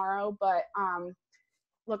up tomorrow, but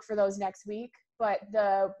look for those next week. But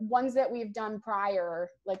the ones that we've done prior,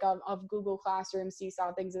 like of Google Classroom,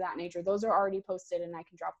 Seesaw, things of that nature, those are already posted, and I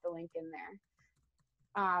can drop the link in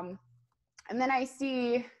there. And then I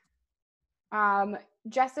see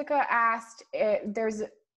Jessica asked,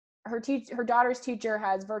 her daughter's teacher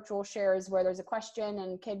has virtual shares where there's a question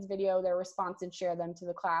and kids video their response and share them to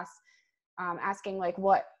the class, asking like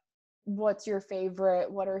what's your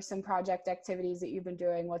favorite, what are some project activities that you've been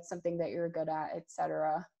doing, what's something that you're good at,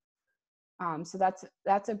 etc. So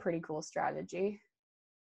that's a pretty cool strategy.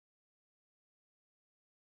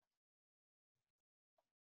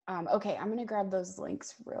 Okay, I'm gonna grab those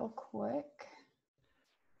links real quick.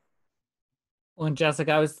 Well, and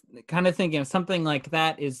Jessica, I was kind of thinking of something like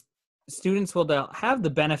that is students will have the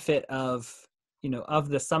benefit of, of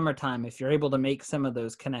the summertime if you're able to make some of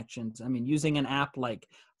those connections. I mean, using an app like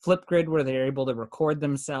Flipgrid where they're able to record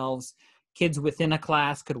themselves, kids within a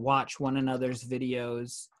class could watch one another's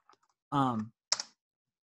videos.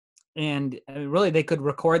 And really they could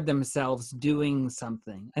record themselves doing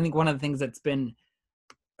something. I think one of the things that's been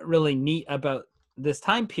really neat about this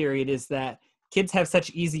time period is that kids have such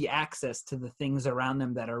easy access to the things around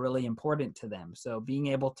them that are really important to them. So being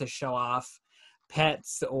able to show off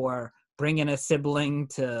pets or bring in a sibling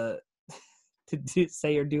to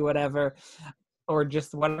say or do whatever, or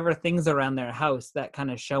just whatever things around their house, that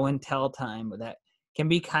kind of show and tell time that can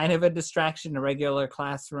be kind of a distraction in a regular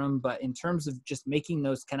classroom. But in terms of just making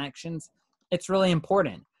those connections, it's really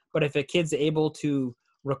important. But if a kid's able to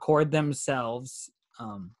record themselves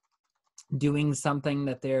doing something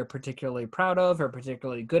that they're particularly proud of or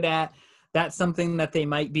particularly good at, that's something that they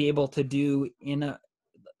might be able to do in a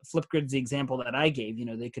Flipgrid's the example that I gave.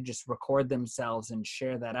 They could just record themselves and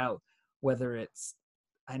share that out. Whether it's,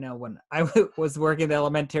 I know when I was working at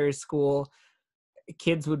elementary school,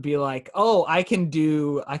 kids would be like, oh, I can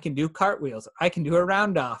do cartwheels, I can do a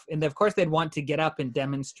round off. And of course they'd want to get up and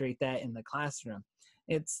demonstrate that in the classroom.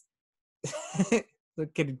 It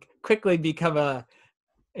could quickly become a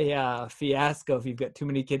fiasco if you've got too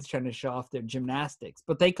many kids trying to show off their gymnastics,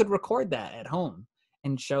 but they could record that at home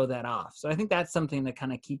and show that off. So I think that's something to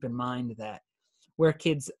kind of keep in mind, that where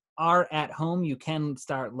kids are at home, you can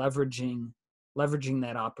start leveraging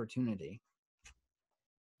that opportunity.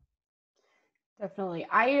 Definitely.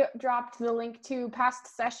 I dropped the link to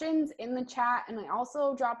past sessions in the chat, and I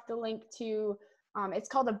also dropped the link to, it's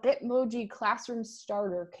called a Bitmoji Classroom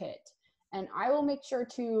Starter Kit. And I will make sure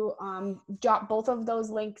to drop both of those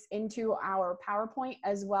links into our PowerPoint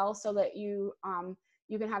as well, so that you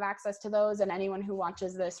can have access to those, and anyone who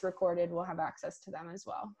watches this recorded will have access to them as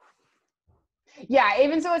well. Yeah,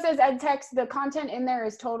 even so it says ed text, the content in there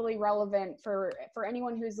is totally relevant for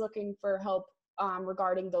anyone who's looking for help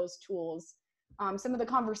regarding those tools. Some of the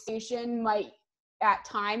conversation might at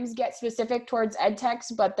times get specific towards ed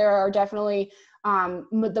text, but there are definitely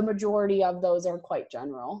the majority of those are quite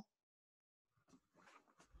general.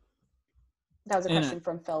 That was a question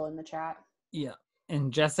from Phil in the chat. Yeah.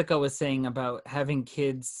 And Jessica was saying about having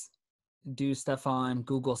kids do stuff on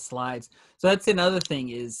Google Slides. So that's another thing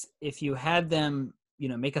is if you had them,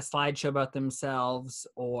 make a slideshow about themselves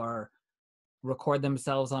or record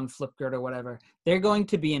themselves on Flipgrid or whatever, they're going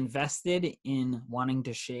to be invested in wanting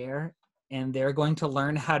to share and they're going to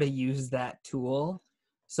learn how to use that tool.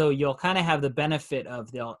 So you'll kind of have the benefit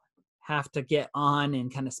of they'll have to get on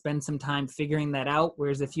and kind of spend some time figuring that out.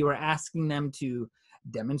 Whereas if you were asking them to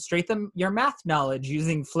demonstrate your math knowledge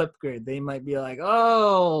using Flipgrid, they might be like,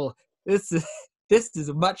 oh, this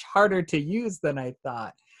is much harder to use than I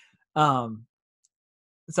thought.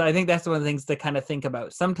 So I think that's one of the things to kind of think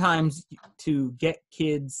about. Sometimes to get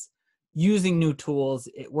kids using new tools,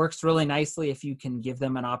 it works really nicely if you can give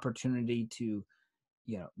them an opportunity to,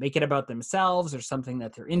 make it about themselves or something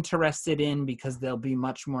that they're interested in, because they'll be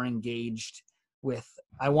much more engaged with,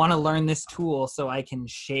 I want to learn this tool so I can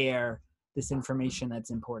share this information that's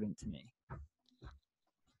important to me.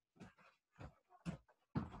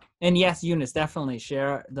 And yes, Eunice, definitely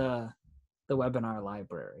share the webinar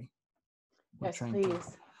library. Yes,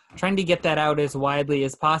 please. Trying to get that out as widely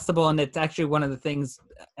as possible. And it's actually one of the things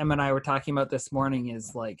Emma and I were talking about this morning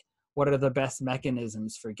is like, what are the best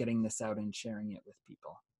mechanisms for getting this out and sharing it with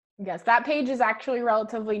people? Yes, that page is actually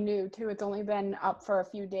relatively new too. It's only been up for a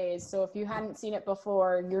few days. So if you hadn't seen it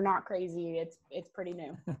before, you're not crazy. It's pretty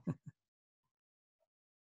new.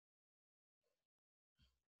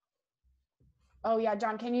 Oh yeah,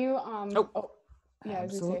 John, can you yeah, I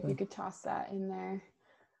was gonna say if you could toss that in there.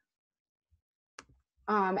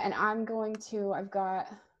 And I've got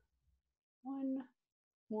one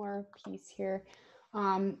more piece here.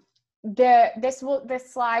 This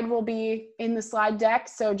slide will be in the slide deck.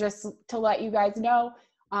 So just to let you guys know,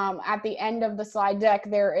 at the end of the slide deck,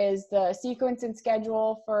 there is the sequence and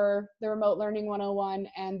schedule for the Remote Learning 101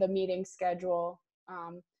 and the meeting schedule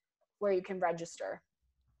where you can register.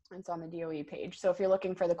 It's on the DOE page. So if you're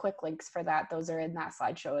looking for the quick links for that, those are in that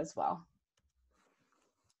slideshow as well.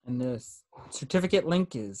 And the certificate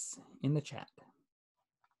link is in the chat.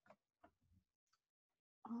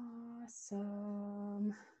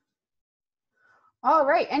 Awesome. All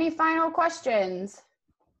right, any final questions?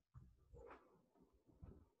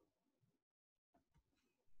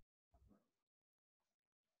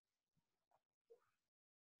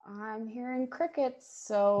 I'm hearing crickets,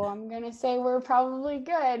 so I'm gonna say we're probably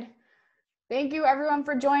good. Thank you everyone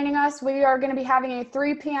for joining us. We are gonna be having a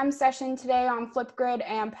 3 p.m. session today on Flipgrid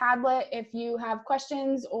and Padlet. If you have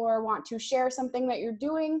questions or want to share something that you're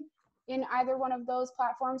doing in either one of those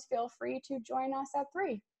platforms, feel free to join us at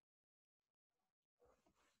 3.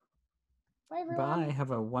 Bye everyone. Bye,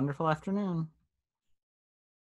 have a wonderful afternoon.